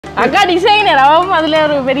அக்கா டிசைனர் அவன் அதுல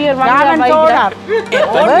ஒரு பெரிய ஒரு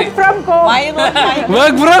work from home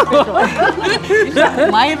work from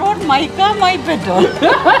my road my car my petrol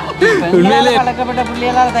உண்மையிலே வளர்க்கப்பட்ட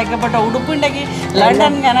புள்ளியெல்லாம் தைக்கப்பட்ட உடுப்பு இன்றைக்கு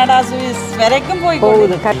லண்டன் கனடா சுவிஸ் வரைக்கும் போய்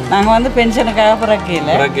கொண்டு நாங்க வந்து பென்ஷனுக்காக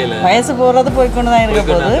பிறக்கையில வயசு போறது போய் கொண்டு தான் இருக்க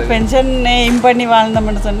போகுது பென்ஷன் எய்ம் பண்ணி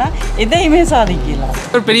வாழ்ந்தோம்னு சொன்னா எதையுமே சாதிக்கலாம்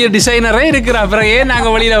ஒரு பெரிய டிசைனரே இருக்கிற அப்புறம் ஏன்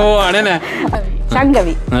நாங்க வெளியில போவோம்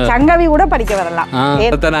சங்கவி கூட படிக்க வரலாம்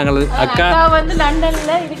அக்கா வந்து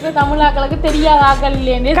லண்டன்ல இருக்கிற தமிழாக்களுக்கு தெரியாத ஆக்கள்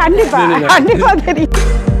இல்லையே கண்டிப்பா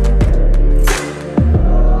தெரியும்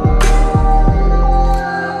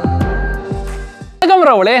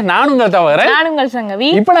நானும் தவகரன் சங்கவி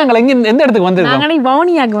இப்ப நாங்க எந்த இடத்துக்கு வந்திருக்கோம்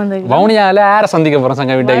வவுனியாக்கு வந்திருக்கோம் வவுனியால யார சந்திக்க போறோம்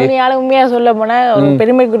சங்கவி வவுனியால உண்மையா சொல்ல போனா ஒரு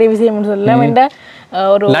பெருமைக்குரிய விஷயம் சொல்ல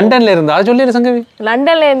ஒரு லண்டன்ல இருந்து அது சொல்லிரு சங்கவி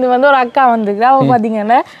லண்டன்ல இருந்து வந்து ஒரு அக்கா வந்திருக்கா அவ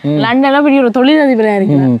பாத்தீங்கன்னா லண்டன்ல பெரிய ஒரு தொழிலதிபரா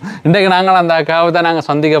இருக்கு இன்றைக்கு நாங்கள் அந்த அக்காவை தான் நாங்க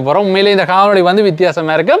சந்திக்க போறோம் உண்மையிலே இந்த காவலி வந்து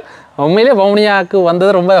வித்தியாசமா இருக்கு உண்மையிலே வவுனியாவுக்கு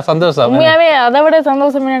வந்தது ரொம்ப சந்தோஷம் உண்மையாவே அதை விட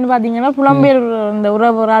சந்தோஷம் என்னன்னு பாத்தீங்கன்னா புலம்பெயர் இந்த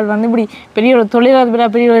உறவு ஆள் வந்து இப்படி பெரிய ஒரு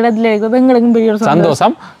தொழிலதிபரா பெரிய ஒரு இடத்துல இருக்கிறது எங்களுக்கும் பெரிய ஒரு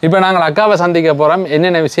சந்தோஷம் இப்ப நாங்கள் அக்காவை சந்திக்க போறோம்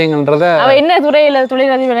என்னென்ன விஷயங்கள்ன்றத அவ என்ன துறையில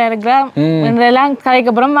தொழிலதிபரா இருக்கிறா என்றெல்லாம்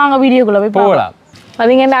கதைக்க போறோம் வாங்க வீடியோக்குள்ள போய் போகலாம்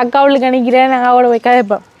பாத்தீங்கன்னா அக்காவுக்கு நினைக்கிறேன் நாங்கள் அவளோட போய்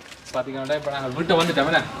கதைப்போம் பாத்தீங்கன்னா இப்போ நாங்கள் வீட்டை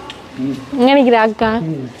வந்துட்டோம் இங்கே நிற்கிறேன் அக்கா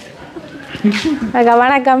அக்கா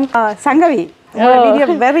வணக்கம் Sangavi video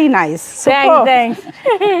very nice thanks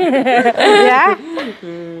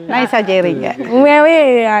நைஸா செய்றீங்க உண்மையாவே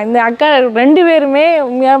இந்த அக்கா ரெண்டு பேருமே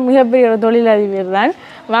உண்மையா மிகப்பெரிய ஒரு தொழிலதிபர் தான்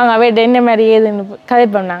வாங்க அவே என்ன மாதிரி ஏதுன்னு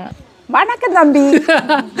கதைப்போம் நாங்கள் வணக்கம் தம்பி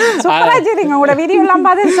சூப்பரா செய்றீங்க உங்களோட வீடியோ எல்லாம்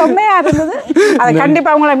பார்த்து செம்மையா இருந்தது அதை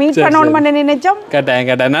கண்டிப்பா உங்களை மீட் பண்ணணும்னு நினைச்சோம்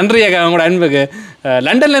கேட்டேன் நன்றி அக்கா உங்களோட அன்புக்கு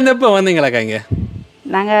லண்டன்ல இருந்து எப்போ வந்தீங்களா அக்கா இங்க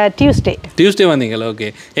நாங்க டியூஸ்டே வந்தீங்களா ஓகே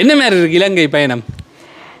என்ன மாதிரி இருக்கு இலங்கை பயணம்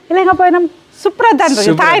சூப்பரா தான்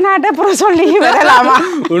இருக்கு தாய்நாட்டை அப்புறம் சொல்லி வரலாமா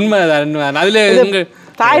உண்மைதான் அதுல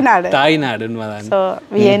தாய்நாடு உண்மைதான் so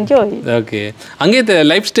we enjoy ஓகே அங்கே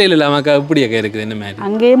லைஃப் ஸ்டைல் இல்லாமக்கா எப்படி அக்கா இருக்குது என்ன மாதிரி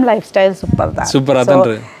அங்கேயும் லைஃப் ஸ்டைல் சூப்பரா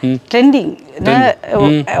தான் ட்ரெண்டிங்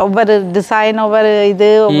ஒவ்வொரு டிசைன் ஒவ்வொரு இது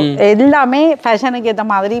எல்லாமே ஃபேஷனுக்கு ஏற்ற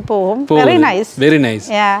மாதிரி போகும் வெரி நைஸ்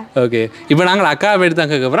ஓகே இப்போ நாங்கள் அக்கா எடுத்து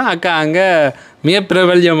அங்கே அப்புறம் அக்கா அங்கே மிக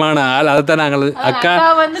பிரபல்யமான ஆள் அதைத்தான் நாங்கள் அக்கா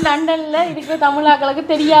வந்து லண்டன்ல இருக்கிற தமிழாக்களுக்கு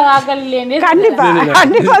தெரியாத ஆக்கள் இல்லையே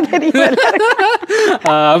கண்டிப்பா தெரியும்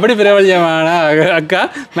அப்படி பிரபல்யமான அக்கா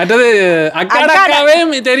மற்றது அக்காவே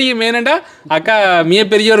தெரியும் ஏனண்டா அக்கா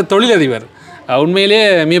மிகப்பெரிய ஒரு தொழிலதிபர் உண்மையிலேயே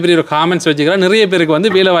மிகப்பெரிய ஒரு காமெண்ட்ஸ் வச்சுக்கிறா நிறைய பேருக்கு வந்து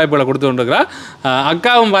வேலை வாய்ப்புகளை கொடுத்து கொண்டிருக்கிறா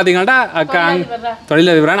அக்காவும் பார்த்தீங்கன்னா அக்கா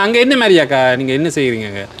தொழிலதிபர் அங்கே என்ன மாதிரி அக்கா நீங்கள் என்ன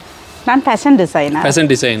செய்கிறீங்க நான் ஃபேஷன்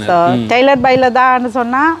டிசைனர் டெய்லர் பைல தான்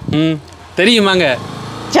சொன்னா தெரியுமாங்க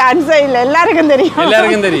சான்ஸே இல்லை எல்லாருக்கும் தெரியும்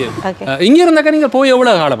இங்க இருந்தாக்கா நீங்க போய்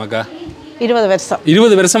எவ்வளவு காலம் அக்கா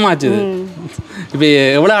 20 வருஷம் ஆச்சு இப்போ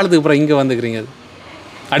எவ்வளவு காலத்துக்கு அப்புறம் இங்க வந்துக்கிறீங்க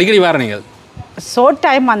அடிக்கடி வர நீங்க ஷார்ட்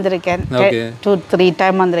டைம் வந்திருக்கேன் 2-3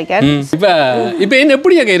 டைம் வந்திருக்கேன் இப்போ என்ன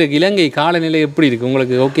எப்படி அக்கா இருக்கு இலங்கை காலநிலை எப்படி இருக்கு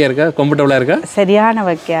உங்களுக்கு ஓகே இருக்கா கம்ஃபர்டபுளா இருக்கா சரியான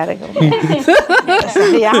வக்கையா இருக்கு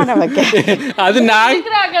சரியான வக்கை அது நான்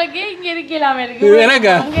இங்க இருக்கலாமே இருக்கு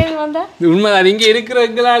எனக்கா உண்மைதான் இங்க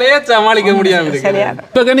இருக்கிறவங்களாலே சமாளிக்க முடியாம இருக்கு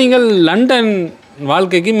இப்போ நீங்கள் லண்டன்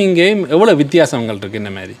வாழ்க்கைக்கும் இங்கே எவ்வளவு வித்தியாசங்கள் இருக்கு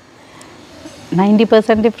இந்த மாதிரி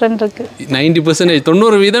 90% டிஃபரண்ட் இருக்கு 90%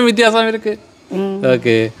 90% வித்தியாசம் இருக்கு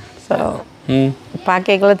ஓகே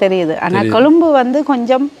பார்க்கல தெரியுது ஆனா கொழும்பு வந்து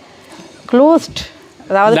கொஞ்சம் க்ளோஸ்ட்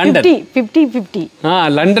அதாவது 50-50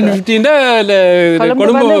 லண்டன் 50ன்னா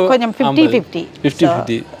கொழும்பு கொஞ்சம்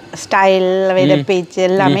 50-50 ஸ்டைல் வெதர் பேச்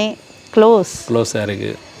எல்லாமே க்ளோஸா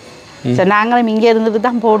இருக்கு சோ நாங்களும் இங்க இருந்துட்டு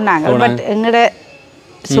தான் போனாங்க பட் எங்கட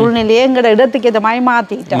சூழ்நிலையே எங்கட இடத்துக்கு ஏற்ற மாதிரி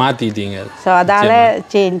மாத்திட்டீங்க ஸோ அதால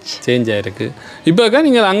சேஞ்ச் ஆயிருக்கு இப்போ அக்கா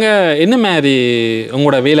நீங்கள் அங்கே என்ன மாதிரி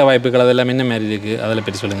உங்களோட வேலை வாய்ப்புகள் அதெல்லாம் என்ன மாதிரி இருக்கு அதில்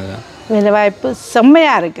பற்றி சொல்லுங்க வேலை வாய்ப்பு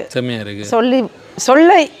செம்மையா இருக்கு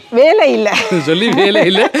சொல்ல வேலை இல்லை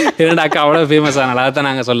இரண்டு அக்கா அவ்வளோ ஃபேமஸான அதை தான்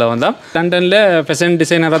நாங்கள் சொல்ல வந்தோம் லண்டனில் ஃபேஷன்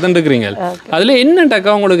டிசைனராக தான் இருக்கிறீங்க அதில்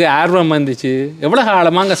என்னண்டாக்கா உங்களுக்கு ஆர்வம் வந்துச்சு எவ்வளோ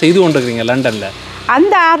காலமாக அங்கே செய்து கொண்டிருக்கிறீங்க லண்டனில்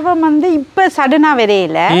அந்த ஆர்வம் வந்து இப்போ சடனாக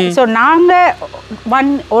வரையில ஸோ நாங்கள்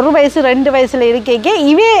 1 வயசு 2 வயசுல இருக்க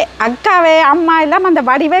இவே அக்காவே அம்மா எல்லாம் அந்த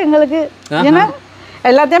வடிவை எங்களுக்கு ஏன்னா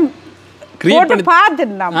எல்லாத்தையும் போட்டு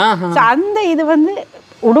பார்த்துட்டோம் ஸோ அந்த இது வந்து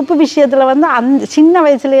உடுப்பு விஷயத்துல வந்து அந்த சின்ன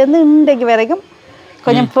வயசுலேருந்து இன்றைக்கு வரைக்கும்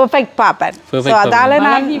கொஞ்சம் பெர்ஃபெக்ட் பார்ப்பேன் ஸோ அதால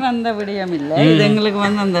நான் வந்த விடயம் இல்லை இது எங்களுக்கு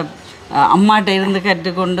வந்து அந்த அம்மாட்ட இருந்து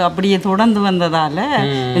கற்றுக்கொண்டு அப்படியே தொடர்ந்து வந்ததால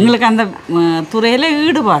எங்களுக்கு அந்த துறையில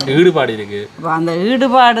ஈடுபாடு இருக்கு அந்த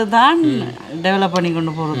ஈடுபாடு தான் டெவலப் பண்ணி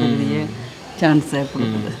கொண்டு போகிறதுக்கு சான்ஸ்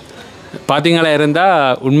கொடுக்குது பார்த்தீங்களா இருந்தால்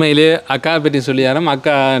உண்மையிலே அக்கா பற்றி சொல்லியாரம்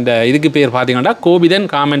அக்கா இந்த இதுக்கு பேர் பார்த்தீங்கன்னா கோபிதன்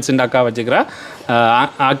காமெண்ட்ஸ் அக்கா வச்சுக்கிறா.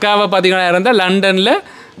 அக்காவை பார்த்தீங்களா இருந்தால் லண்டனில்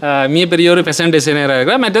மிகப்பெரிய ஒரு ஃபேஷன் டிசைனராக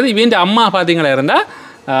இருக்கிறா. மற்றது இவன் அம்மா பார்த்தீங்களா இருந்தால்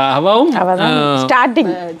அவாவும் ஸ்டார்டிங்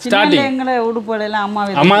எங்களை உடுப்புலாம்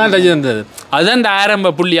அம்மா தான் தச்சு தந்தது. அதுதான் இந்த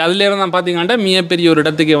ஆரம்ப புள்ளி. அதுல இருந்து தான் பார்த்தீங்கன்னா மிகப்பெரிய ஒரு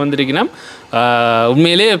இடத்துக்கு வந்திருக்கணும்.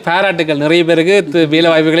 உண்மையிலேயே பாராட்டுகள் நிறைய பேருக்கு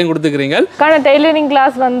வேலை வாய்ப்புகளையும் கொடுத்துக்கிறீங்க. டெய்லரிங்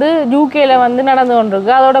கிளாஸ் வந்து யூகேல வந்து நடந்து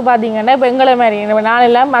கொண்டிருக்கு. அதோட பார்த்தீங்கன்னா இப்போ எங்களை மாதிரி நான்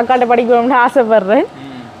எல்லாம் அக்காட்ட படிக்கணும்னு ஆசைப்படுறேன்.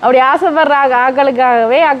 அப்படி ஆசைப்படுற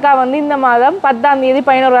ஆக்களுக்காகவே அக்கா வந்து இந்த மாதம் 10ஆம் தேதி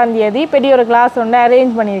 11ஆம் தேதி பெரிய ஒரு கிளாஸ் ஒன்று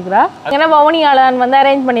அரேஞ்ச் பண்ணியிருக்கிறா. ஏன்னா வவுனியாளான் வந்து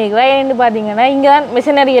அரேஞ்ச் பண்ணியிருக்கிறா. ஏன்னு பார்த்தீங்கன்னா இங்கே தான்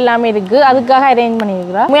மிஷினரி எல்லாமே இருக்குது, அதுக்காக அரேஞ்ச்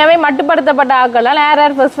பண்ணியிருக்கிறா. உண்மையாகவே மட்டுப்படுத்தப்பட்ட ஆக்கள்லாம்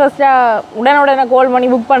யார் ஃபஸ்ட்டாக உடனே கால் பண்ணி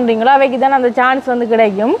புக் பண்ணுறீங்களோ அவைக்கு தான் அந்த சான்ஸ் வந்து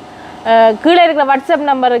கிடைக்கும். கீழே இருக்கிற வாட்ஸ்அப்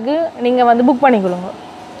நம்பருக்கு நீங்கள் வந்து புக் பண்ணிக்கொள்ளுங்க.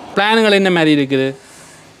 பிளானுங்கள் என்ன மாதிரி இருக்குது?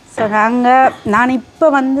 ஸோ நான் இப்போ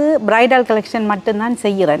வந்து பிரைடல் கலெக்ஷன் மட்டும்தான்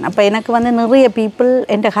செய்கிறேன். அப்போ எனக்கு வந்து நிறைய பீப்புள்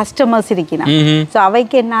என் கஸ்டமர்ஸ் இருக்கிறேன். ஸோ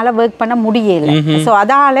அவைக்கு என்னால் ஒர்க் பண்ண முடியலை. ஸோ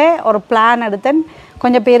அதால் ஒரு பிளான் எடுத்தேன்,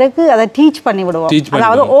 கொஞ்சம் பேருக்கு அதை டீச் பண்ணி விடுவோம்.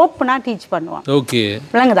 அதாவது ஓப்பனாக டீச் பண்ணுவோம். ஓகே,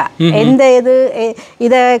 விளங்குதா? எந்த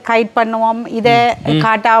இதை கைட் பண்ணுவோம், இதை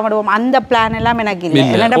காட்டா விடுவோம், அந்த பிளான் எல்லாம் எனக்கு இல்லை.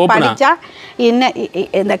 என்னென்ன படித்தா என்ன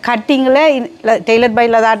இந்த கட்டிங்கில் டெய்லர் பை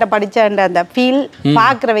லதாட்ட படித்த அந்த ஃபீல்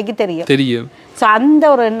பார்க்குறவைக்கு தெரியும். ஸோ அந்த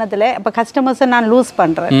ஒரு எண்ணத்தில் இப்போ கஸ்டமர்ஸை நான் லூஸ்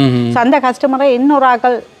பண்ணுறேன். ஸோ அந்த கஸ்டமரை இன்னொரு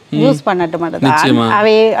ஆக்கள் யூஸ் பண்ணட்டு மட்டும்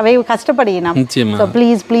அவை கஷ்டப்படுகினா. ஸோ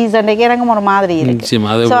ப்ளீஸ் அன்றைக்கு எனக்கு ஒரு மாதிரி இருக்கு.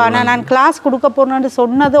 ஸோ ஆனால் நான் கிளாஸ் கொடுக்க போகணுன்னு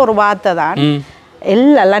சொன்னது ஒரு வார்த்தை தான்.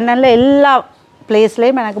 லண்டனில் எல்லா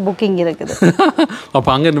பிளேஸ்லேயும் எனக்கு புக்கிங் இருக்குது. அப்போ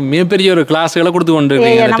அங்கே மிகப்பெரிய ஒரு கிளாஸ்களை கொடுத்து கொண்டு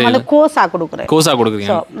நான் வந்து கோர்ஸாக கொடுக்குறேன்.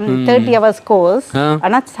 30 hours கோர்ஸ்.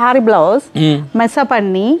 ஆனால் சாரி பிளவுஸ் மெஸ்ஸப்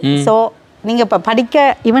பண்ணி. ஸோ நீங்கள் இப்போ படிக்க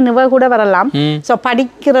இவ கூட வரலாம். ஸோ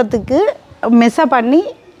படிக்கிறதுக்கு மெஸ்ஸப் பண்ணி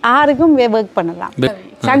யாருக்கும் ஒர்க் பண்ணலாம்.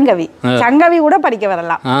 சங்கவி கூட படிக்க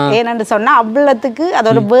வரலாம். ஏன்னு சொன்னா அவ்வளவுக்கு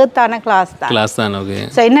அதோட பேர்த்தான கிளாஸ் தான்.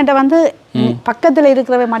 ஸோ என்னட்ட வந்து பக்கத்தில்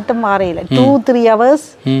இருக்கிறவ மட்டும் வரையில 2-3 hours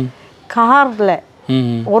கார்ல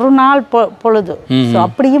ஒரு நாள் பொழுது. ஸோ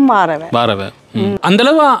அப்படியும் வரவே அந்த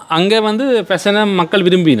அளவு அங்கே வந்து ஃபேஷனை மக்கள்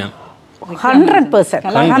விரும்பினா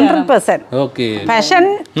 100%. Okay,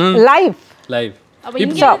 fashion life.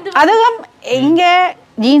 அதுவும் இங்க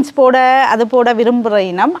ஜீன்ஸ் போட அது போட விரும்புகிற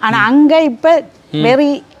இனம். ஆனால் அங்கே இப்போ வெரி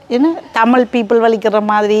தமிழ் பீப்புள் வலிக்கிற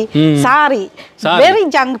மாதிரி சாரி வெரி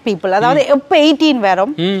ஜங் பீப்புள். அதாவது எப்போ 18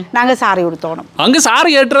 வரும் நாங்கள் சாரி உடுத்தோணும். அங்கே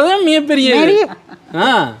சாரி ஏற்றுறது மிகப்பெரிய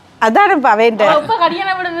அதான்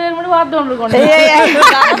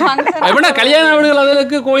கல்யாண வீடுகள்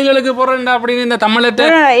அதுக்கு கோயில்களுக்கு போறேன்டா அப்படின்னு இந்த தமிழத்தை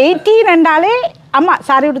 18 என்றாலே அம்மா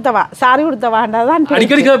சாரி உடுத்தவாண்டாதான்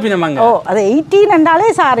அடிக்கடி கேட்பீங்க. ஓ அது 18 என்றாலே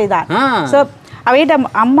சாரி தான். ஸோ அவையிட்ட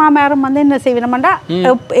அம்மா மேரம் வந்து என்ன செய்வினோம்டா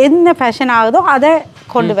என்ன ஃபேஷன் ஆகுதோ அதை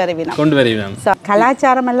கொண்டு வருவினோம்.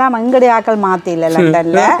 கலாச்சாரம் எல்லாம் எங்களுடைய ஆக்கள் மாற்றி இல்லை.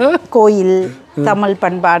 லண்டன்ல கோயில் தமிழ்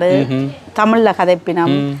பண்பாடு தமிழ்ல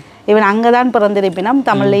கதைப்பினம். இவன் அங்கதான் பிறந்திருப்பினம்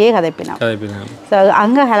தமிழ்லயே கதைப்பினம்.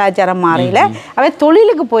 அங்க கலாச்சாரம் மாறையில அவை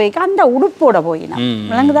தொழிலுக்கு போய்க்க அந்த உடுப்போட போயினான்.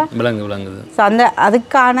 விளங்குதா? ஸோ அந்த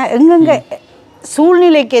அதுக்கான எங்கெங்க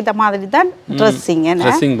சூழ்நிலைக்கு ஏற்ற மாதிரி தான் ட்ரெஸ்ஸிங்.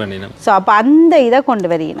 ஸோ அப்போ அந்த இதை கொண்டு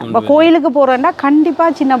வரீங்க. இப்போ கோயிலுக்கு போகிறோன்னா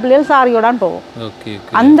கண்டிப்பாக சின்ன பிள்ளைகள் சாரியோடான்னு போவோம்.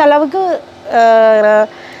 அந்த அளவுக்கு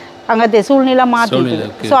அங்கே சூழ்நிலை மாற்றிட்டு.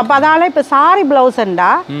 ஸோ அப்போ அதால் இப்போ சாரி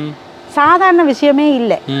ப்ளவுஸ்ண்டா சாதாரண விஷயமே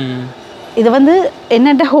இல்லை. இது வந்து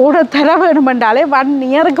என்னட்ட ஓட தர வேணுமென்றாலே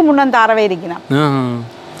 1 yearக்கு முன்ன தரவே இருக்கணும்.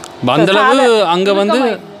 அங்கே வந்து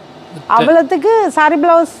அவ்வளவுக்கு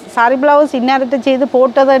சாரி பிளவுஸ் இன்னர்கிட்ட செய்து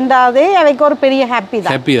போட்டதுன்றாதே அவைக்கு ஒரு பெரிய ஹாப்பி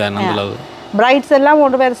தான். பிரைட்ஸ் எல்லாம்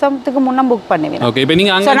 1 வருஷத்துக்கு முன்ன புக் பண்ணுவேன். ஓகே, இப்போ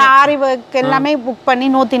நீங்க அங்க ஆரி வர்க் எல்லாமே புக் பண்ணி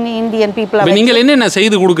நார்த் இந்தியன் பீப்பிள். நீங்க என்னென்ன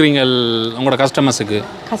செய்து கொடுக்குறீங்க உங்களோட கஸ்டமர்ஸ்க்கு?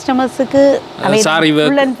 Sorry work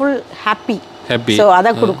full and full happy. So அதை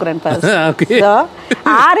கொடுக்குறேன்.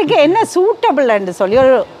 ஆருக்கு என்ன சூட்டபிள்னு சொல்லி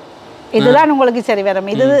ஒரு இதுதான் உங்களுக்கு சரி வரும்,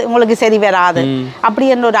 இது உங்களுக்கு சரி வராது அப்படி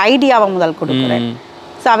என்ற ஒரு ஐடியாவை முதல் கொடுக்குறேன்.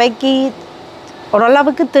 ஸோ அவைக்கு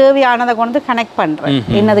ஓரளவுக்கு தேவையானதை கொண்டு கனெக்ட் பண்ணுறேன்.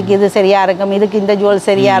 என்னதுக்கு இது சரியா இருக்கும், இதுக்கு இந்த ஜுவல்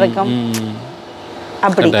சரியா இருக்கும்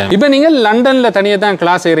அப்படி. இப்போ நீங்கள் லண்டனில் தனியாக தான்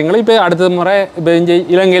கிளாஸ் செய்கிறீங்களா? இப்போ அடுத்த முறை இப்போ இங்கே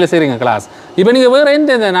இலங்கையில் செய்கிறீங்க கிளாஸ். இப்போ நீங்கள் வேறு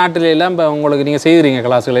எந்த நாட்டில எல்லாம் இப்போ உங்களுக்கு நீங்கள் செய்கிறீங்க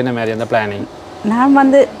கிளாஸுகள் என்ன மாதிரி அந்த பிளானிங்? நான்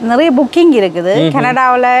வந்து நிறைய புக்கிங் இருக்குது.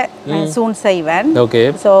 கனடாவில் சூன் செய்வேன். ஓகே.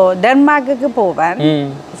 ஸோ டென்மார்க்குக்கு போவேன்.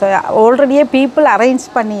 ஸோ ஆல்ரெடியே பீப்புள் அரேஞ்ச்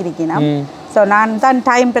பண்ணியிருக்கேன். ஸோ நான் தான்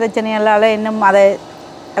டைம் பிரச்சனையால் இன்னும் அதை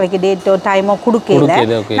அவைக்கு டேட்டோ டைமோ கொடுக்கல.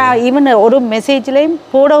 நான் ஈவன் ஒரு மெசேஜ்லேயும்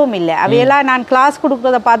போடவும் இல்லை. அவையெல்லாம் நான் கிளாஸ்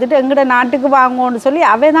கொடுக்குறத பார்த்துட்டு எங்கட நாட்டுக்கு வாங்குவோன்னு சொல்லி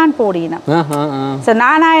அவை தான் போடினேன். ஸோ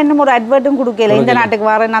நானா இன்னும் ஒரு அட்வர்ட்டும் கொடுக்கல, இந்த நாட்டுக்கு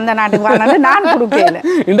வரேன் அந்த நாட்டுக்கு வரேன்னு நான் கொடுக்கல.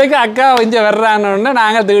 இன்றைக்கு அக்கா கொஞ்சம் வர்றான்னு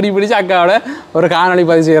நாங்கள் தேடி பிடிச்சி அக்காவோட ஒரு காணொலி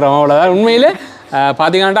பதிவு செய்கிறோம். அவ்வளோதான். உண்மையிலே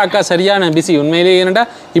பார்த்தீங்கன்னா அக்கா சரியான பிஸி. உண்மையிலே ஏன்னாட்டா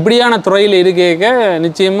இப்படியான துறையில் இருக்க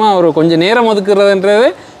நிச்சயமாக ஒரு கொஞ்சம் நேரம் ஒதுக்குறதுன்றது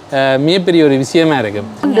மிகப்பெரிய ஒரு விஷயமா இருக்கு.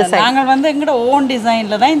 நாங்கள் வந்து எங்களோட ஓன்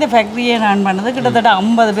டிசைனில் தான் இந்த ஃபேக்ட்ரியை ரன் பண்ணது. கிட்டத்தட்ட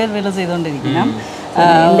 50 பேர் வேலை செய்து கொண்டு இருக்கிறோம்.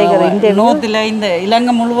 நோத்தில் இந்த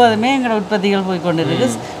இலங்கை முழுவதுமே எங்களோட உற்பத்திகள் போய்கொண்டு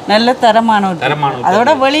இருக்குது. நல்ல தரமான உற்பத்தி. அதோட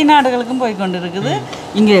வெளிநாடுகளுக்கும் போய்கொண்டு இருக்குது.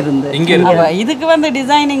 இங்கே இருந்து இதுக்கு வந்து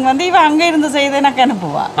டிசைனிங் வந்து இவ அங்கே இருந்து செய்து எனக்கு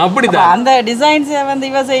அனுப்புவா. அந்த டிசைன்ஸை வந்து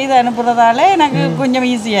இவ செய்து அனுப்புறதால எனக்கு கொஞ்சம்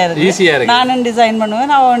ஈஸியாக இருக்கு. நானும் டிசைன்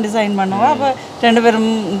பண்ணுவேன், அவன் டிசைன் பண்ணுவேன். அப்போ 2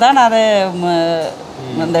 பேரும் தான் அதை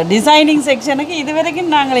அந்த டிசைனிங் செக்ஷனுக்கு இது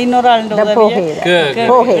வரைக்கும் நாங்கள் இன்னொரு ஆளுடைய உதவியை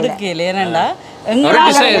எடுக்கல. ஏனண்டா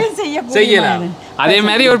செய்யலாம். அதே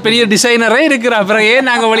மாதிரி ஒரு பெரிய டிசைனரே இருக்கிற அப்புறம் ஏன்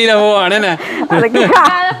நாங்க வெளியில போவோம்.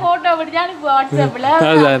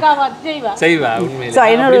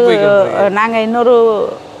 நாங்க இன்னொரு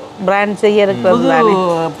பிராண்ட் செய்ய இருக்கிறது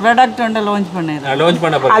ப்ராடக்ட் வந்து லான்ச்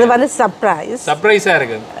பண்ணிருக்கோம். அது வந்து சர்ப்ரைஸா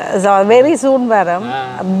இருக்கு. வெரி சூன் வரும்.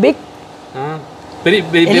 பிக்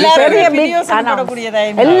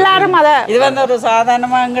எல்லாரும் இது வந்து ஒரு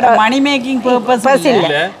சாதாரணமா மணி மேக்கிங் பர்பஸ்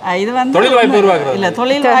இல்ல. இது வந்து தொழில் வாய்ப்பு உருவாக்குறது இல்ல,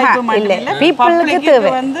 தொழில் வாய்ப்பு மட்டும் இல்ல, பீப்பிளுக்கு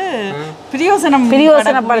தேவை வந்து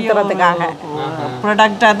பிரயோசனப்படுத்துறதுக்காக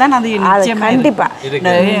ப்ராடக்டா தான் அது நிச்சயமா. கண்டிப்பா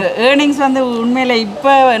ஏர்னிங்ஸ் வந்து உண்மையில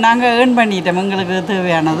இப்ப நாங்க ஏர்ன் பண்ணிட்டோம். எங்களுக்கு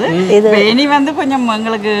தேவையானது இனி வந்து கொஞ்சம்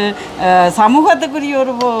எங்களுக்கு சமூகத்துக்குரிய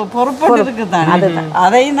ஒரு பொறுப்பு இருக்கு தானே,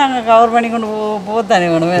 அதையும் நாங்க கவர் பண்ணி கொண்டு போத்தானே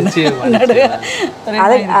வேணும்.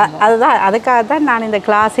 அதுதான் அதுக்காக தான் நான் இந்த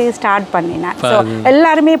கிளாஸே ஸ்டார்ட் பண்ணினேன். ஸோ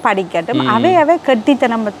எல்லாருமே படிக்கட்டும். அவை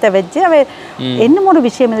கெட்டித்தனத்தை வச்சு இன்னும் ஒரு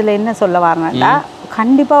விஷயம் இதில் என்ன சொல்ல வாங்கன்னா,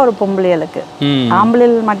 கண்டிப்பாக ஒரு பொம்பளைகளுக்கு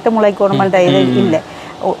ஆம்பளைகள் மட்டும் முளைக்கணுமன்ற இது இல்லை.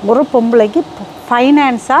 ஒரு பொம்பளைக்கு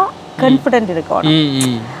ஃபைனான்ஸாக கான்ஃபிடென்ட்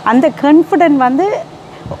இருக்கணும். அந்த கான்ஃபிடென்ட் வந்து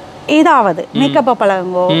ஏதாவது மேக்கப்பை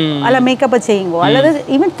பழகுங்கோ, அல்ல மேக்கப்பை செய்யுங்கோ, அல்லது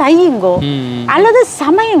ஈவன் தையுங்கோ, அல்லது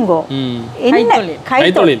சமையுங்கோ, என்ன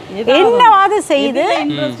கைத்தொழில் என்னவாது செய்து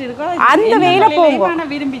அந்த வேலை போங்க.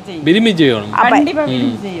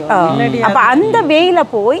 அப்ப அந்த வேலை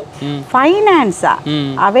போய் ஃபைனான்ஸா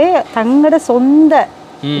அவே தங்களோட சொந்த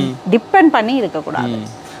டிபெண்ட் பண்ணி இருக்கக்கூடாது.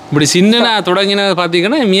 இப்படி சின்ன தொடங்கினது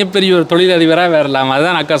பார்த்தீங்கன்னா மிகப்பெரிய ஒரு தொழிலதிபராக வரலாம்.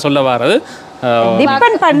 அதுதான் அக்கா சொல்ல வர்றது.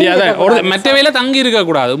 மற்ற வேலை தங்கி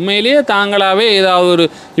இருக்கக்கூடாது. உண்மையிலேயே தாங்களாகவே ஏதாவது ஒரு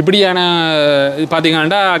இப்படியான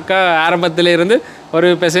பார்த்தீங்கன்னா அக்கா ஆரம்பத்தில் இருந்து ஒரு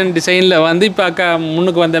பெசன்ட் டிசைனில் வந்து இப்போ அக்கா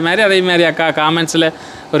முன்னுக்கு வந்த மாதிரி, அதே மாதிரி அக்கா காமெண்ட்ஸில்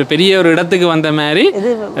ஒரு பெரிய ஒரு இடத்துக்கு வந்த மாதிரி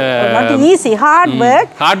ஈஸி ஹார்ட்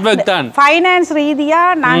ஒர்க் தான். ஃபைனான்ஸ் ரீதியா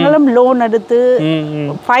நாங்களும் லோன் எடுத்து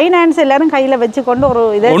ஃபைனான்ஸ் எல்லாரும் கையில வச்சு கொண்டு ஒரு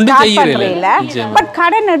இதை ஸ்டார்ட் பண்றீங்க. பட்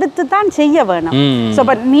கடன் எடுத்து தான் செய்ய வேணும். ஸோ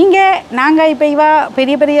பட் நாங்க இப்போ இவ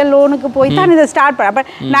பெரிய பெரிய லோனுக்கு போய் தான் இதை ஸ்டார்ட் பண்ண. அப்ப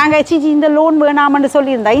நாங்க இந்த லோன் வேணாம்னு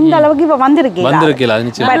சொல்லியிருந்தா இந்த அளவுக்கு இவ வந்திருக்கீங்க.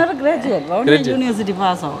 யூனிவர்சிட்டி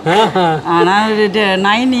பாஸ் ஆகும். ஆனால்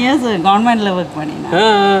 9 இயர்ஸ் கவர்மெண்ட்ல ஒர்க் பண்ணினேன்.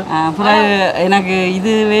 அப்புறம் எனக்கு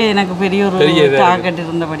இதுவே எனக்கு பெரிய ஒரு டார்கெட்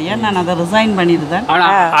இருந்தபடியா நான் அதை ரிசைன் பண்ணிருந்தேன்.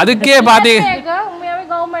 அதுக்கே பாத்தீங்க உண்மையாவே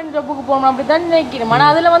கவர்மெண்ட் ஜாபுக்கு போகணும் அப்படி தான் நினைக்கிறேன். ஆனால்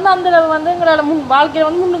அதில் வந்து அந்த வந்து எங்களோட வாழ்க்கையில்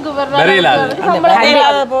வந்து முன்னுக்கு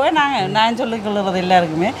வர்றது போக நான் சொல்லிக்கொள்றது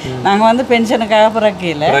எல்லாருக்குமே நாங்கள் வந்து பென்ஷனுக்காக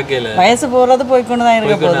பிறக்கையில் வயசு போகிறது போய்கொண்டு தான்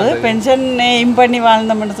இருக்க போது. பென்ஷன் எய்ம் பண்ணி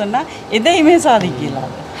வாழ்ந்தோம்னு சொன்னால் எதையுமே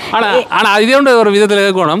சாதிக்கலாம். ஆனால் இதே ஒரு விதத்தில்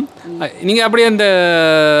இருக்கணும். நீங்கள் அப்படியே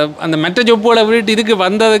அந்த மற்ற ஜொப்புகளை விட்டு இதுக்கு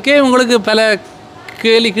வந்ததுக்கே உங்களுக்கு பல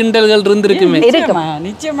கேலி கிண்டல்கள் இருந்திருக்குமே.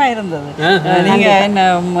 நிச்சயமா இருந்தது. நீங்க என்ன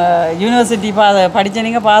யூனிவர்சிட்டி படிச்ச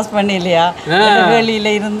நீங்க பாஸ் பண்ணி இல்லையா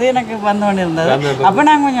கேள்வியில இருந்து எனக்கு வந்தோன்னு இருந்தது. அப்ப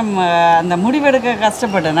நான் கொஞ்சம் அந்த முடிவெடுக்க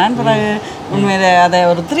கஷ்டப்பட்டேன். நான் பிறகு உண்மையில அதை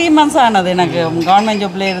ஒரு 3 months ஆனது எனக்கு கவர்மெண்ட்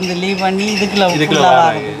ஜாப்ல இருந்து லீவ் பண்ணி இதுக்குள்ள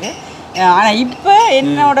ஆகிறதுக்கு. ஆனால் இப்போ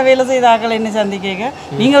என்னோட வேலை செய்த ஆக்கள் என்ன சந்திக்க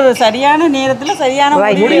நீங்கள் ஒரு சரியான நேரத்தில் சரியான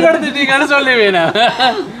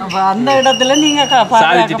அந்த இடத்துல நீங்கள்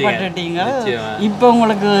பாதுகாக்கப்பட்டுட்டீங்க. இப்போ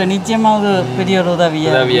உங்களுக்கு நிச்சயமாக ஒரு பெரிய ஒரு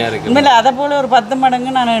உதவியாக இருக்கு. உண்மையில அதை போல ஒரு 10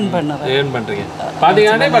 மடங்கு நான் ஏர்ன் பண்ணுறேன்.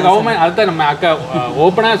 பார்த்தீங்கன்னா இப்போ கவர்மெண்ட் அதுதான் நம்ம அக்கா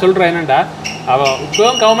ஓப்பனாக சொல்கிறேன். என்னண்டா அவள்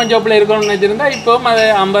இப்போவும் கவர்மெண்ட் ஜாப்பில் இருக்கணும்னு நினச்சிருந்தா இப்போவும் அது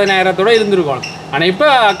 50,000 இருந்திருக்கணும். ஆனால் இப்போ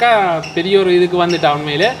அக்கா பெரிய ஒரு இதுக்கு வந்துட்டா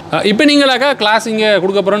உண்மையிலே. இப்போ நீங்கள் அக்கா கிளாஸ் இங்கே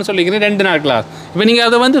கொடுக்க போகிறோன்னு சொல்லிக்கிறேன். 2 நாள் கிளாஸ். இப்போ நீங்கள்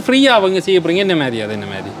அதை வந்து ஃப்ரீயாக அவங்க செய்ய போகிறீங்க. என்ன மாதிரி அது என்ன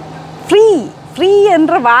மாதிரி ஃப்ரீ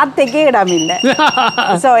என்ற வார்த்தைக்கே இடம் இல்லை.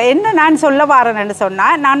 ஸோ என்ன நான் சொல்ல வரேன்னு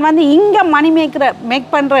சொன்னால், நான் வந்து இங்கே மணி மேக்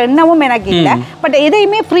பண்ணுற எண்ணமும் எனக்கு இல்லை. பட்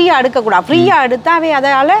எதையுமே ஃப்ரீயாக எடுக்கக்கூடாது. ஃப்ரீயாக எடுத்தாவே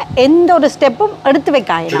அதால் எந்த ஒரு ஸ்டெப்பும் எடுத்து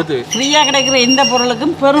வைக்காயிடும். ஃப்ரீயாக கிடைக்கிற எந்த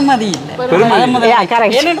பொருளுக்கும் பெருமதி இல்லை.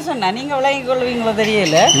 என்னென்னு சொன்னால் நீங்கள் விளங்கி கொள்வீங்களோ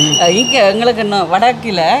தெரியல. இங்கே எங்களுக்கு இன்னும்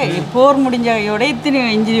வடக்கில் போர் முடிஞ்சவையோட எத்தனையோ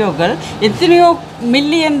என்ஜிஓக்கள் எத்தனையோ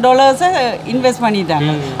 $மில்லியன் இன்வெஸ்ட்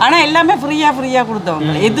பண்ணிட்டாங்க. ஆனால் எல்லாமே ஃப்ரீயாக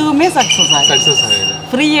கொடுத்தவங்க எதுவுமே சக்ஸஸ் ஆகுது.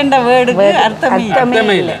 ஃப்ரீ என்ற வேர்டுக்கு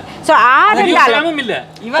அர்த்தமே இல்லை. ஸோ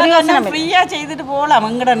ஃப்ரீயா செய்துட்டு போகலாம்.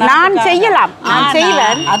 நான் செய்யலாம், நான்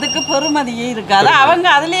செய்வேன். அதுக்கு பெருமதியே இருக்காது. அவங்க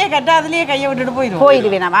அதுலயே கட்ட அதுலயே கையை விட்டுட்டு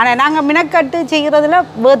போயிடுவேன். ஆனால் நாங்கள் மினக்கட்டு செய்கிறதுல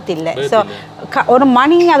வேர்த் இல்லை. ஸோ ஒரு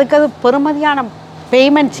மணி அதுக்கு அது பெருமதியான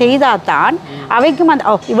பேமெண்ட் செய்தால் தான் அவைக்கும் அந்த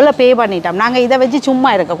இவ்வளோ பே பண்ணிட்டோம், நாங்கள் இதை வச்சு சும்மா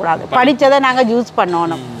இருக்கக்கூடாது, படித்ததை நாங்கள் யூஸ்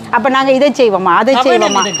பண்ணணும், அப்போ நாங்கள் இதை செய்வோமா அதை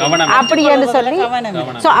செய்வோமா அப்படின்னு சொல்லி.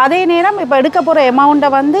 ஸோ அதே நேரம் இப்போ எடுக்க போகிற அமௌண்ட்டை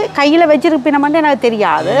வந்து கையில் வச்சிருப்பினோம்னு எனக்கு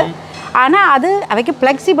தெரியாது. ஆனால் அது அவைக்கு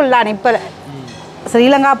ஃப்ளெக்சிபிள் தான். இப்போ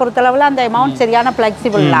ஸ்ரீலங்கா பொறுத்தளவில் அந்த அமௌண்ட் சரியான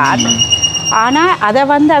ஃப்ளெக்சிபிள் தான். ஆனால் அதை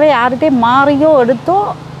வந்து அவை யார்கிட்டே மாறியோ எடுத்தோ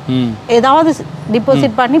ஏதாவது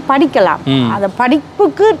டிபாசிட் பண்ணி படிக்கலாம். அந்த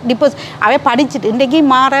படிப்புக்கு டிபாசிட் அவை படிச்சுட்டு இன்றைக்கி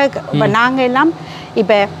மாற. இப்போ நாங்கள் எல்லாம்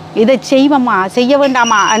இப்போ இதை செய்வோமா செய்ய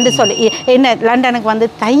வேண்டாமா என்று சொல்லி என்ன லண்டனுக்கு வந்து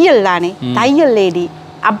தையல் தானே, தையல் லேடி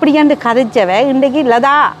அப்படின்ட்டு கதைச்சவ இன்றைக்கி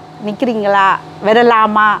லதா நிற்கிறீங்களா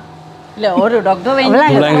வரலாமா இல்லை ஒரு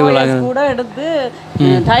டாக்டர் கூட எடுத்து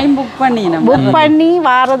டைம் புக் பண்ணி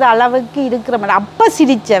வாரது அளவுக்கு இருக்கிற மாதிரி அப்போ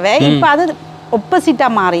சிரிச்சவ இப்போ அது ஒப்போசிட்டா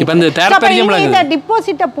மாறி இந்த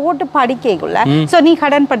டிபாசிட்டை போட்டு படிக்கக்குள்ள. ஸோ நீ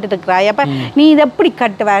கடன் பட்டு இருக்கிறாய், அப்ப நீ இதை எப்படி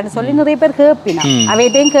கட்டுவேன்னு சொல்லி நிறைய பேர் கேட்பினா.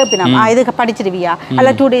 அவையிட்டையும் கேட்பினா இதுக்கு படிச்சிருவியா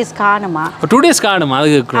அல்ல 2 days காணுமா. 2 days காணுமா?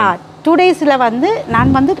 2 daysல வந்து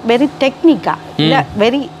நான் வந்து வெரி டெக்னிக்கா இல்லை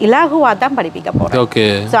வெரி இலகுவா தான் படிப்பிக்க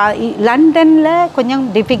போகிறேன். ஸோ லண்டன்ல கொஞ்சம்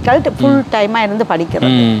டிஃபிகல்ட் ஃபுல் டைமாக இருந்து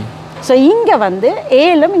படிக்கிறது. ஸோ இங்கே வந்து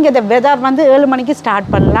ஏழும் இங்கே இந்த வெதர் வந்து 7 மணிக்கு ஸ்டார்ட்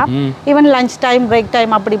பண்ணலாம். Even lunch time break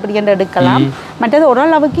time அப்படி இப்படி என்று எடுக்கலாம். மற்றது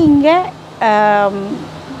ஓரளவுக்கு இங்கே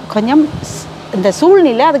கொஞ்சம் இந்த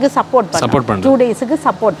சூழ்நிலை அதுக்கு சப்போர்ட் பண்ணணும். 2 daysக்கு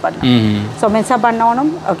சப்போர்ட் பண்ணணும். ஸோ மெஸ்ஸா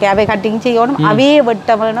பண்ணணும், ஓகே அவை கட்டிங் செய்யணும், அவையே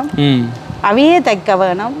வெட்ட வேணும், அவையே தைக்க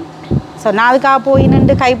வேணும். ஸோ நான் அதுக்காக போய்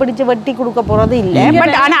நின்று கைப்பிடிச்சு வெட்டி கொடுக்க போகிறது இல்லை.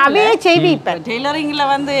 பட் ஆனால் அவையே செய்விப்பேன். டெய்லரிங்கில்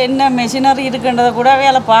வந்து என்ன மெஷினரி இருக்குன்றதை கூட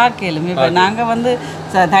வேலை பார்க்கலும். இப்போ நாங்கள் வந்து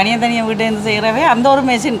தனியாக வீட்டிலேருந்து செய்கிறவே அந்த ஒரு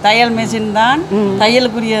மெஷின் தையல் மெஷின் தான்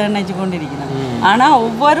தையலுக்குரிய நினைச்சு கொண்டிருக்கிறோம். ஆனால்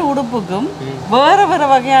ஒவ்வொரு உடுப்புக்கும் வேறு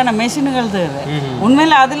வகையான மெஷின்கள் தேவை.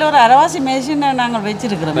 உண்மையில் அதில் ஒரு அரவாசி மெஷினை நாங்கள்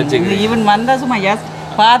வச்சிருக்கிறோம். ஈவன் வந்தால் சும்மா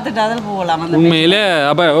பார்த்துட்டு அதில் போகலாம். உண்மையில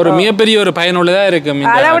அப்போ ஒரு மிகப்பெரிய ஒரு பயனுள்ளதாக இருக்கும்.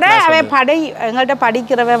 அதை விட அவன் எங்கள்கிட்ட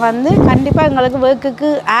படிக்கிறவன் வந்து கண்டிப்பாக எங்களுக்கு ஒர்க்குக்கு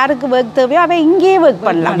யாருக்கு ஒர்க் தேவையோ அவன் இங்கேயே ஒர்க்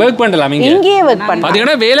பண்ணலாம். இங்கேயே ஒர்க் பண்ணலாம்.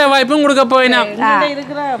 பார்த்தீங்கன்னா வேலை வாய்ப்பும் கொடுக்க போயினா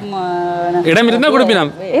இருக்கிற இடம் இருந்தால்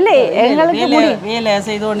கொடுப்பினாம். இல்லை எங்களுக்கு வேலை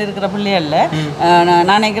செய்து கொண்டு இருக்கிற பிள்ளைகள்ல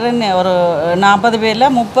நான் நினைக்கிறேன் ஒரு 40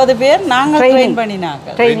 பேர்ல 30 பேர் நாங்கள் ட்ரெயின்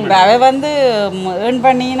பண்ணினாங்க. அவ வந்து ஏர்ன்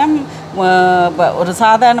பண்ணினா ஒரு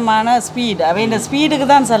சாதாரணமான ஸ்பீட் அவையின் ஸ்பீடுக்கு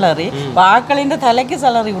தான் சேலரி. ஆக்களின் தலைக்கு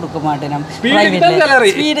சேலரி கொடுக்க மாட்டேன்.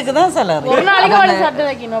 ஸ்பீடுக்கு தான் சேலரி.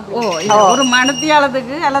 ஒரு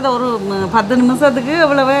மணித்தியாலத்துக்கு அல்லது ஒரு 10 நிமிஷத்துக்கு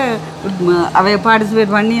இவ்வளவு அவை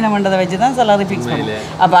பார்ட்டிசிபேட் பண்ணி நம்மன்றதை வச்சு தான் சேலரி ஃபிக்ஸ் பண்ணுவோம்.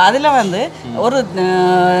 அப்போ அதில் வந்து ஒரு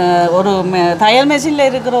தையல் மெஷினில்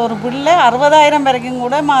இருக்கிற ஒரு பிள்ளை 60,000 வரைக்கும்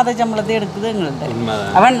கூட மாத சம்பளத்தை எடுக்குது எங்கள்கிட்ட.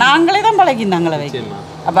 அவன் நாங்களே தான் பழகினாங்களே வைக்கணும்.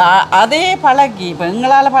 அப்போ அதே பழகி இப்போ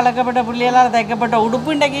எங்களால் பழக்கப்பட்ட பிள்ளைகளால் தைக்கப்பட்ட உடுப்பு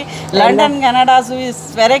இன்றைக்கு லண்டன் கனடா சுவிஸ்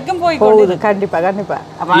வரைக்கும் போய் போகுது. கண்டிப்பாக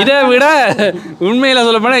இதை விட உண்மையில்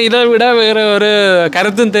சொல்ல போனால் இதை விட வேறு ஒரு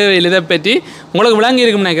கருத்தும் தேவையில்லை. இதை பற்றி உங்களுக்கு விளங்கி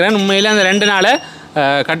இருக்குன்னு நினைக்கிறேன். உண்மையில் அந்த 2 நாளை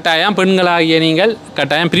கட்டாயம் பெண்களாகிய நீங்கள்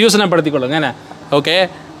கட்டாயம் பிரயோசனப்படுத்திக் கொள்ளுங்க. என்ன ஓகே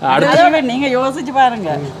நீங்க யோசிச்சு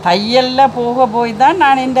பாருங்க. தையல்ல போய் தான்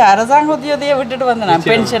நான் இந்த அரசாங்க உத்தியோகத்தையே விட்டுட்டு வந்தேன்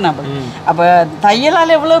பென்ஷன். அப்ப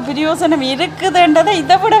தையலால் எவ்வளவு பிரயோசனம் இருக்குதுன்றதை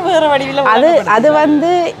இதை விட வேற வடிவில் அது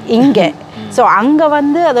வந்து இங்க. ஸோ அங்க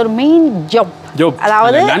வந்து அது ஒரு மெயின் ஜாப்.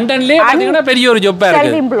 அதாவது லண்டன்லயே பெரிய ஒரு ஜாப்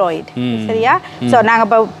செல்ஃப் எம்ப்ளாய்ட். சரியா? ஸோ நாங்கள்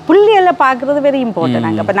இப்போ புள்ளிகளை பார்க்கறது வெரி இம்பார்ட்டன்ட்.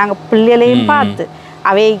 நாங்கள் இப்போ நாங்கள் புள்ளிகளையும் பார்த்து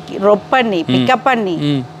அவை ரொப் பண்ணி பிக்கப் பண்ணி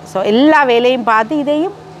ஸோ எல்லா வேலையும் பார்த்து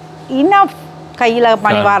இதையும் இன்னும் கையில்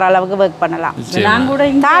பண்ணி வர அளவுக்கு ஒர்க் பண்ணலாம். நான் கூட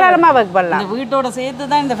தாராளமாக ஒர்க் பண்ணலாம். வீட்டோட சேர்த்து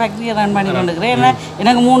தான் இந்த ஃபேக்ட்ரியை ரன் பண்ணி கொண்டுக்கிறேன். ஏன்னா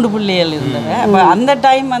எனக்கு 3 பிள்ளைகள் இருந்தது. அப்போ அந்த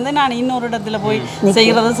டைம் வந்து நான் இன்னொரு இடத்துல போய்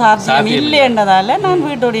செய்கிறது சாத்தியம் இல்லைன்றதால நான்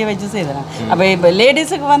வீட்டோடைய வச்சு செய்தேன். அப்போ இப்போ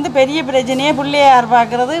லேடிஸுக்கு வந்து பெரிய பிரச்சனையே பிள்ளைய யார்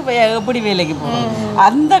பார்க்கறது, எப்படி வேலைக்கு போகணும்,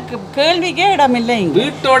 அந்த கேள்விக்கே இடம் இல்லை. இங்கே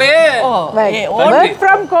வீட்டோடைய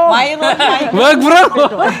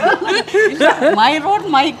my road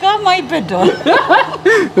my car my petrol.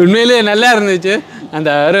 உண்மையிலே நல்லா இருந்துச்சு. இருக்கு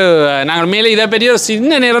அந்த ஒரு நாங்கள் மேலே இதை பற்றி ஒரு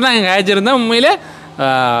சின்ன நேரம் தான் எங்கள் காய்ச்சிருந்தோம் உண்மையிலே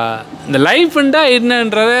இந்த லைஃப்ண்டா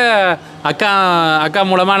என்னன்றத அக்கா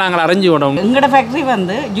மூலமாக நாங்கள் அறிஞ்சு விடோம். எங்களோட ஃபேக்ட்ரி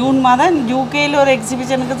வந்து ஜூன் மாதம் யூகேயில் ஒரு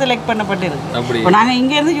எக்ஸிபிஷனுக்கு செலக்ட் பண்ணப்பட்டிருக்கு. இப்போ நாங்கள்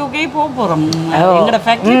இங்கேருந்து யூகே போக போகிறோம். எங்களோட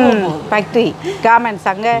ஃபேக்ட்ரி கார்மெண்ட்ஸ்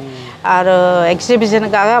அங்கே ஒரு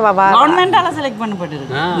எக்ஸிபிஷனுக்காக கவர்மெண்டால் செலக்ட்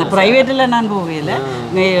பண்ணப்பட்டிருக்கு. இந்த ப்ரைவேட்டில் நான் போகல,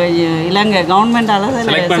 இலங்கை கவர்மெண்டால்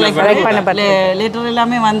செலக்ட் பண்ணப்பட்டு லெட்டர்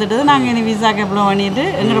எல்லாமே வந்துட்டு நாங்கள் இனி விசா அப்ளை பண்ணிட்டு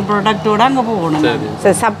எங்களோட ப்ராடக்டோட அங்கே போகணும்.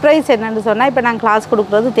 சர்ப்ரைஸ் என்னன்னு சொன்னால் இப்போ நாங்கள் கிளாஸ்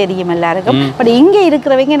கொடுக்குறது தெரியும் எல்லாருக்கும், பட் இங்கே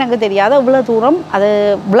இருக்கிறவங்க எனக்கு தெரியாது இவ்வளோ தூரம் அது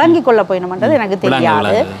விளங்கி கொள்ள போயணும்ன்றது எனக்கு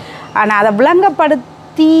தெரியாது. ஆனால் அதை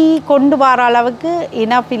விளங்கப்படுத்தி கொண்டு வர அளவுக்கு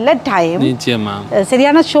இனஃப் இல்லை டைம்,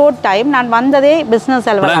 சரியான ஷோர்ட் டைம். நான் வந்ததே பிஸ்னஸ்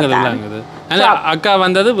அலுவலகம், அக்கா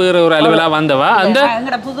வந்தது வேற ஒரு அலுவலா வந்தவா அந்த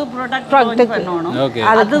புது ப்ராடக்ட் பண்ணணும்.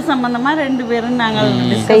 அது சம்பந்தமா 2 பேரும் நாங்கள்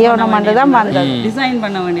செய்யணும்னு தான் வந்தது, டிசைன்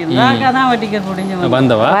பண்ண வேண்டியிருந்தோம். அக்கா தான் டிக்கெட் முடிஞ்சு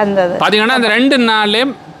வந்தவா பாத்தீங்கன்னா அந்த 2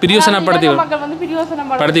 நாள்லயும்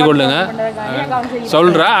படுத்தி கொள்ளுங்க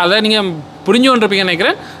சொல்கிறா. அதை நீங்கள் புரிஞ்சு கொண்டிருப்பீங்க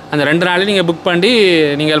நினைக்கிறேன். அந்த 2 நாளையும் நீங்கள் புக் பண்ணி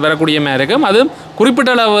நீங்கள் வரக்கூடிய மாதிரி இருக்கும். அது குறிப்பிட்ட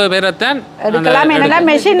அளவு பேரத்தான்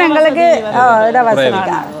மெஷின் எங்களுக்கு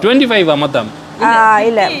 25 மொத்தம்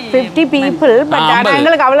இல்லை 50 people, பட் ஆனால்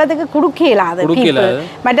எங்களுக்கு அவ்வளோத்துக்கு கொடுக்கல அது people.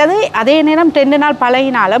 பட் அது அதே நேரம் 2 நாள்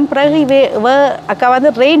பழகினாலும் பிறகு அக்கா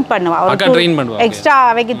வந்து ட்ரெயின் பண்ணுவா, எக்ஸ்ட்ரா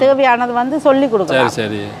அவைக்கு தேவையானது வந்து சொல்லி கொடுக்கலாம்.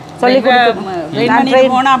 சொல்லி கொடுத்து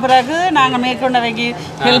போன பிறகு நாங்கள் மேற்கொண்டவைக்கு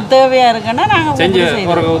ஹெல்ப் தேவையா இருக்குன்னா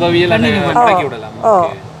நாங்கள் உதவியெல்லாம்.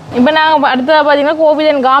 இப்போ நாங்கள் அடுத்ததாக பார்த்தீங்கன்னா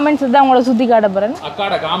கோபிதன் கார்மெண்ட்ஸ் தான் உங்களை சுற்றி காட்ட போகிறேன்.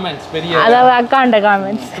 அக்காட கார்மெண்ட்ஸ் பெரிய, அதாவது அக்காண்ட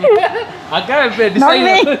கார்மெண்ட்ஸ்.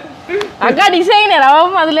 அக்கா டிசைனர்,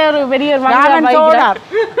 அவன் அதில் ஒரு பெரிய ஒரு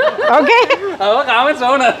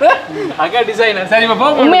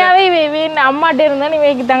உண்மையாகவே அம்மாட்ட இருந்தா நீ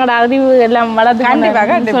வைக்க தங்கட அறிவு எல்லாம்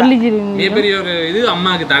வளர்த்து சொல்லிச்சிருங்க.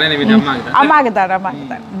 அம்மாவுக்கு தான்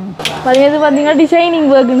பார்த்தீங்கன்னா டிசைனிங்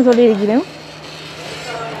ஒர்க்குன்னு சொல்லியிருக்கிறேன்.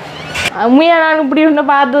 உண்மையா நான் இப்படி ஒன்று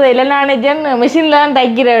பார்த்தது இல்லை, நான் மெஷினில் தான்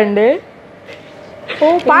தைக்கிறேன்.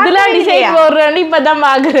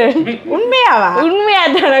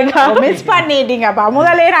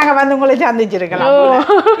 முதலே நாங்க வந்து உங்களை சந்திச்சிருக்கலாம்.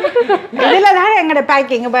 இதுல தான் எங்களோட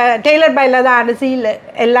பேக்கிங் இப்போ டெய்லர் பைல தான் சீல்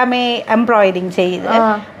எல்லாமே எம்ப்ராய்டிங் செய்யுது,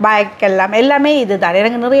 பேக் எல்லாமே இதுதான்.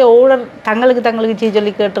 எனக்கு நிறைய ஓர்டர் தங்களுக்கு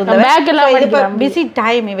சொல்லி கேட்டிருந்தேன். Busy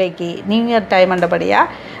time இவைக்கு new year time அண்டபடியா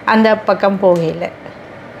அந்த பக்கம் போகல.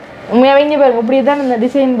 உண்மையாவே இங்கே பாருங்க இப்படி தான் இந்த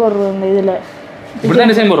டிசைன் போடுறது. இந்த இதில்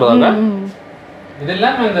இப்படிதான் டிசைன் போடுறதா?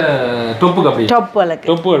 இதெல்லாம் இந்த டொப்புகளுக்கு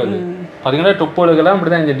பார்த்தீங்கன்னா டொப்புகளுக்கெல்லாம்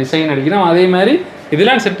இப்படி தான் இந்த டிசைன் அடிக்கணும். அதே மாதிரி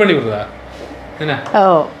இதெல்லாம் செட் பண்ணி விடுறதா என்ன?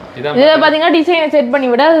 இதில் பார்த்தீங்கன்னா டிசைனை செட் பண்ணி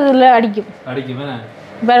விட இதில் அடிக்கும்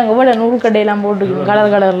பாருங்க. போல நூறுக்கட்டையெல்லாம் போட்டுக்கணும்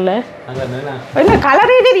கலர் கலரில். என்ன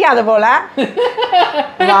கலரே தெரியாது போல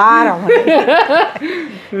வாரம்.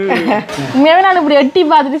 உண்மையாவே நான் இப்படி எட்டி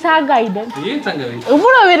பார்த்துட்டு ஷாக் ஆகிட்டேன்.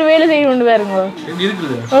 இவ்வளோ பேர் வேலை செய்யணும் பாருங்க.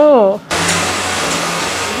 ஓ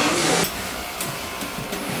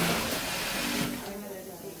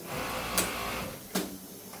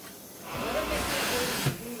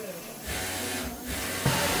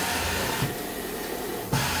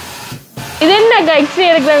இது என்ன எக்ஸ்ரே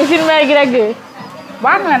எடுக்கிற மிஷின் மாதிரி இருக்கிறாக்கு?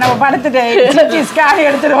 வாங்கல நம்ம படுத்துட்டு ஸ்கேன்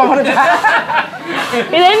எடுத்துருவோம்.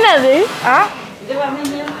 இது என்னது? இது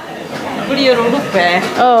வந்து இப்படி ஒரு உடுப்பை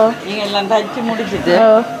நீங்கள் எல்லாம் தச்சு முடிச்சுட்டு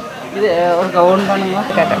இது ஒரு கவுன் பண்ணுங்க.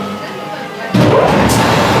 கேட்டேன்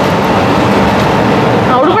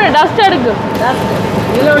உடுப்பை டஸ்ட் எடுக்கும்.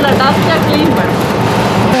 இதில் உள்ள டஸ்ட்டை க்ளீன் பண்ணும்.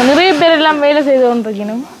 நிறைய பேர் எல்லாம் வேலை செய்து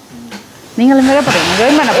கொண்டிருக்கணும். நீங்களும் நிறைய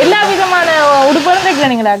பண்ணுங்க. எல்லா விதமான உடுப்புகளும்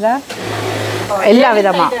தைக்கிறீங்களாக்கா? எல்லா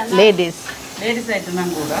விதமா லேடிஸ்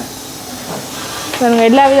ஐட்டம் கூட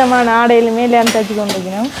எல்லா விதமான ஆடையிலுமே எல்லாம் தச்சு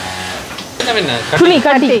கொண்டிருக்கணும். துணி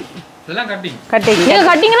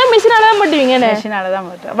கட்டிங்கன்னா மிஷினால தான் பட்டுவீங்க.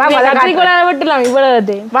 வெட்டலாம்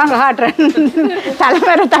இவ்வளவு வாங்க காட்டுறேன்.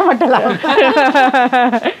 தலைமையத்தான் வெட்டலாம்.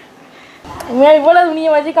 இவ்வளவு துணியை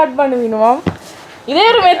வச்சு கட் பண்ணுவீங்க. இதே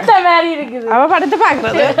ஒரு மெத்த மாதிரி இருக்குது. அவ படுத்து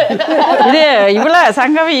பார்க்குறது. இது இவ்வளோ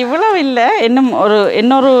சங்கவி இவ்வளவு இல்லை,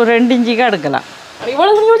 இன்னொரு 2 இன்ச்சுக்கு எடுக்கலாம்.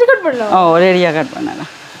 இவ்வளோ துணி வச்சு கட் பண்ணலாம். ஒரு ஏரியா கட் பண்ணலாம்.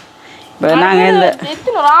 இப்போ நாங்கள் இந்த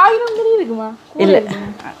 1000 துணி இருக்குமா?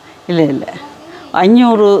 இல்லை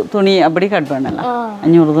 500 துணி அப்படி கட் பண்ணலாம்.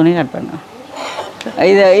 500 துணி கட் பண்ணலாம்.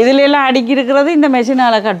 இதுல எல்லாம் அடுக்கி இருக்கிறது இந்த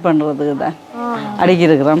மெஷினால கட் பண்றதுக்கு தான் அடுக்கி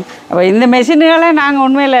இருக்கிறோம். அப்போ இந்த மெஷின்களை நாங்கள்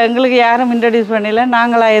உண்மையில் எங்களுக்கு யாரும் இன்ட்ரடியூஸ் பண்ணல,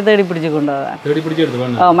 நாங்களாக தேடி பிடிச்சி கொண்டு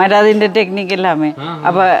வரோம். மற்றது இந்த டெக்னிக் எல்லாமே.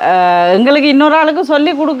 அப்போ எங்களுக்கு இன்னொரு ஆளுக்கு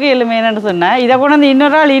சொல்லி கொடுக்க இல்லைமே என்னன்னு சொன்னேன், இதை கொண்டு வந்து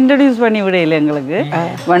இன்னொரு ஆள் இன்ட்ரடியூஸ் பண்ணி விடையில எங்களுக்கு.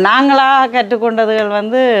 இப்போ நாங்களாக கற்றுக்கொண்டதுகள்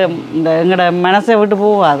வந்து இந்த எங்களோட மனசை விட்டு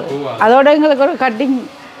போகாது. அதோட எங்களுக்கு ஒரு கட்டிங்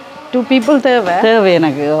 2 people தேவை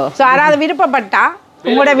எனக்கு. ஸோ யாராவது விருப்பப்பட்டா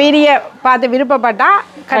உங்களோட வீடிய பார்த்து விருப்பப்பட்டா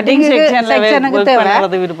கட்டிங் செக்ஷனுக்கு தேவை.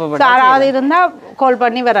 யாராவது இருந்தால் கால்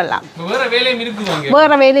பண்ணி வரலாம்.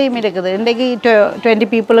 வேறு வேலையும் இருக்குது. இன்றைக்கு 20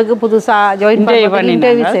 பீப்புளுக்கு புதுசாக ஜாயின் பண்ணி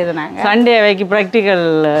இன்டர்வியூ செய்தாங்க. சண்டே வைக்கு ப்ராக்டிக்கல்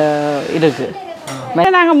இருக்குது.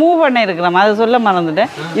 நாங்கள் மூவ் பண்ண இருக்கிறோம், அதை சொல்ல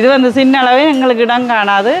மறந்துட்டேன். இது வந்து சின்ன அளவே எங்களுக்கு இடம்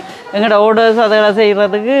காணாது. எங்களோட ஆர்டர்ஸ் அதெல்லாம்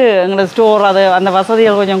செய்கிறதுக்கு எங்களோட ஸ்டோர் அது அந்த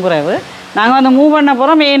வசதிகள் கொஞ்சம் குறைவு. நாங்கள் வந்து மூவ் பண்ண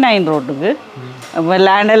போகிறோம் A9 ரோட்டுக்கு.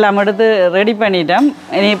 லேண்ட் எல்லாம் எடுத்து ரெடி பண்ணிட்டோம்.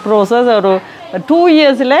 இனி ப்ரோசஸ் ஒரு 2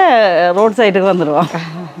 இயர்ஸில் ரோட் சைட்டுக்கு வந்துடுவோம்.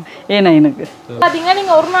 A9க்கு பார்த்தீங்கன்னா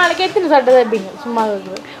நீங்கள் ஒரு நாளைக்கு எத்தனை சட்டை தைப்பீங்க? சும்மா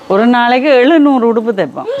ஒரு நாளைக்கு 700 உடுப்பு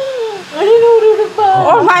தைப்போம். 700 உடுப்பா?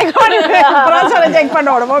 ஓ மை காட், ப்ராசஸை செக்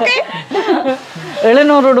பண்ணணும். ஓகே,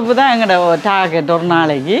 700 உடுப்பு தான் எங்களோட டார்கெட் ஒரு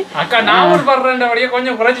நாளைக்கு. அக்கா நான் ஒரு பண்றேன்டா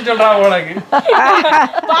கொஞ்சம் குறைச்சி சொல்றா உங்களுக்கு.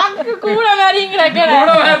 பாக்கு கூட மாதிரிங்கடா.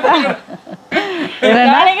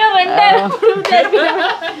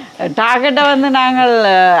 டார்கெட்டை வந்து நாங்கள்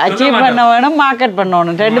அச்சீவ் பண்ண வேணும், மார்க்கெட்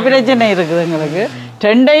பண்ணணும். 2 பிரச்சனை இருக்குது எங்களுக்கு.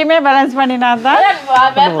 2ஐயுமே பேலன்ஸ் பண்ணினா தான்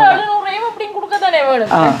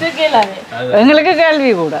எங்களுக்கு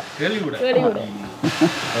கேள்வி கூட.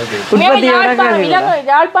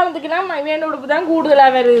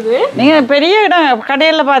 நீங்க பெரிய இடம்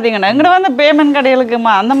கடையில பாத்தீங்கன்னா எங்கிட்ட வந்து பேமெண்ட் கடைகளுக்கு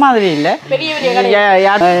அந்த மாதிரி இல்லை.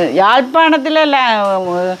 யாழ்ப்பாணத்துல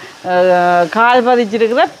கால்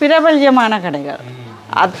பதிச்சிருக்கிற பிரபல்யமான கடைகள்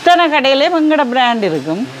அத்தனை கடையிலேயும் எங்களோட பிராண்ட்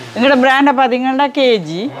இருக்கும். எங்களோட பிராண்டை பார்த்தீங்கன்னா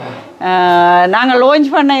கேஜி. நாங்கள் லான்ச்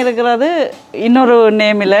பண்ண இருக்கிறது இன்னொரு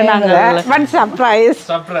நேமில். நாங்கள் சர்ப்ரைஸ்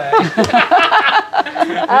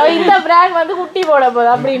இந்த பிராண்ட் வந்து குட்டி போட போகுது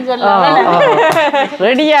அப்படின்னு சொல்லலாம்.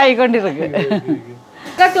 ரெடி ஆகி கொண்டு இருக்கு.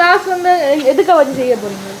 கிளாஸ் வந்து எதுக்கு வச்சு செய்ய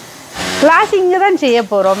போறீங்க? கிளாஸ் இங்கே தான் செய்ய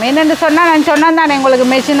போகிறோம். என்னென்னு சொன்னால் நான் சொன்னேன் தானே உங்களுக்கு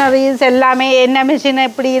மெஷினரிஸ் எல்லாமே என்ன மிஷின்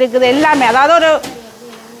எப்படி இருக்குது எல்லாமே, அதாவது ஒரு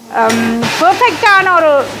பெர்ஃபெக்டான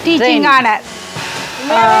ஒரு டீச்சிங்கான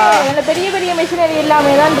பெரிய பெரிய மிஷினரி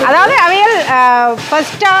எல்லாமே தான். அதாவது அவைகள்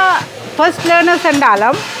ஃபர்ஸ்ட் லேர்னர்ஸ்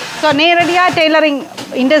என்றாலும் ஸோ நேரடியாக டெய்லரிங்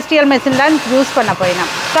இண்டஸ்ட்ரியல் மெஷின் தான் யூஸ் பண்ண போயினோம்.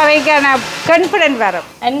 ஸோ அவைக்கான கான்ஃபிடென்ட் வரும்.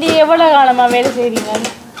 அண்ட் எவ்வளோ காலமாக வேலை செய்கிறீங்க?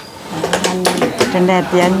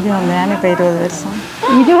 2005 வந்து நான் இப்போ 20 வருஷம்.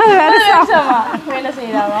 20 வருஷமா வேலை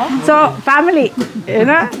செய்கிறாங்க. ஸோ ஃபேமிலி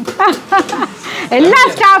ஏன்னா எல்லா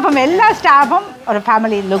ஸ்டாஃபும் ஒரு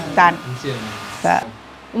ஃபேமிலி லுக் தான்.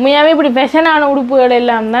 உண்மையாகவே இப்படி ஃபேஷனான உடுப்புகள்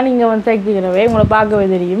எல்லாம் தான் நீங்கள் வந்து தைக்கிறவே உங்களை பார்க்கவே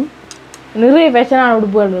தெரியும். நிறைய ஃபேஷனான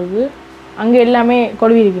உடுப்புகள் இருக்குது. அங்கே எல்லாமே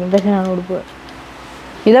கொழுவி இருக்கணும் ஃபேஷனான உடுப்புகள்.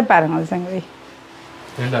 இதை பாருங்கள் சங்கவி,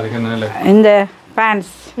 இந்த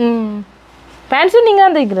பேண்ட்ஸும் நீங்கள்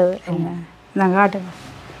தான் தைக்கிறது. நான் காட்டுங்க.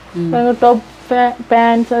 டாப்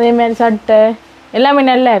பேண்ட்ஸ் அதே மாதிரி சட்டை எல்லாமே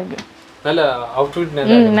நல்லா இருக்குது.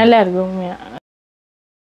 நல்லா இருக்குது உண்மையாக.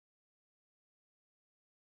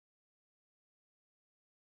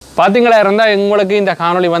 பார்த்தீங்களா இருந்தால் உங்களுக்கு இந்த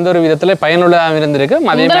காணொலி வந்து ஒரு விதத்தில் பயனுள்ளதாக இருந்திருக்கு.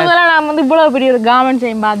 நான் வந்து இவ்வளோ பெரிய ஒரு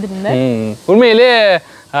கார்மெண்ட்ஸ் பார்த்துருந்தேன். உண்மையிலே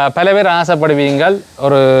பல பேர் ஆசைப்படுவீங்கள்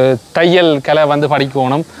ஒரு தையல் கலை வந்து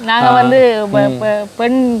படிக்கணும், நாங்கள் வந்து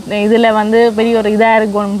பெண் இதில் வந்து பெரிய ஒரு இதாக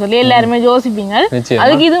இருக்கணும்னு சொல்லி எல்லாருமே யோசிப்பீங்க.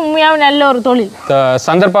 அதுக்கு இது உண்மையாகவே நல்ல ஒரு தொழில்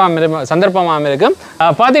சந்தர்ப்பமாக இருக்கும்.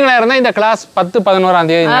 பார்த்தீங்களா இருந்தால் இந்த கிளாஸ்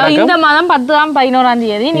 10-11ஆம் தேதி இந்த மாதம் 10-11ஆம்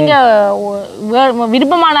தேதி. நீங்கள்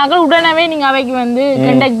விருப்பமானாக்கள் உடனே நீங்கள் அவைக்கு வந்து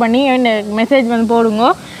கண்டக்ட் பண்ணி மெசேஜ் வந்து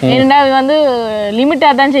போடுங்க. ஏன்னா அது வந்து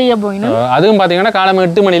லிமிட்டாக தான் செய்ய போயிடும். அதுவும் பார்த்தீங்கன்னா காலம்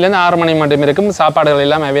 8 மணிலேருந்து 6 மணி மட்டும் இருக்கும். சாப்பாடுகள்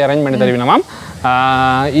எல்லாம் அரேஞ்ச் பண்ணி தருவீங்களாம்.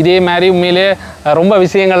 இதே மாதிரி உண்மையிலே ரொம்ப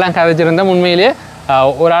விஷயங்கள்லாம் கதைச்சிருந்தோம். உண்மையிலே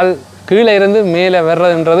ஒரு ஆள் கீழே இருந்து மேலே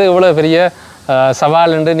வர்றதுன்றது இவ்வளோ பெரிய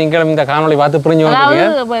சவால் என்று நீங்களும் இந்த காணொலி பார்த்து புரிஞ்சு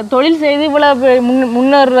வந்து தொழில் செய்து இவ்வளவு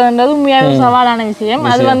முன்னேறதுன்றது உண்மையாகவே சவாலான விஷயம்.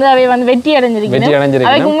 அது வந்து அவை வந்து வெற்றி அடைஞ்சிருக்கு.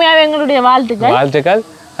 உண்மையாகவே எங்களுடைய வாழ்த்துக்கள்.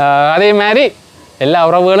 அதே மாதிரி எல்லா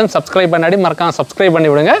உறவுகளும் சப்ஸ்கிரைப் பண்ணாடி மறக்காம சப்ஸ்கிரைப் பண்ணி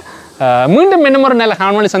விடுங்க. மீண்டும் இன்னும் ஒரு நல்ல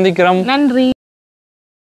காணொலி சந்திக்கிறோம். நன்றி.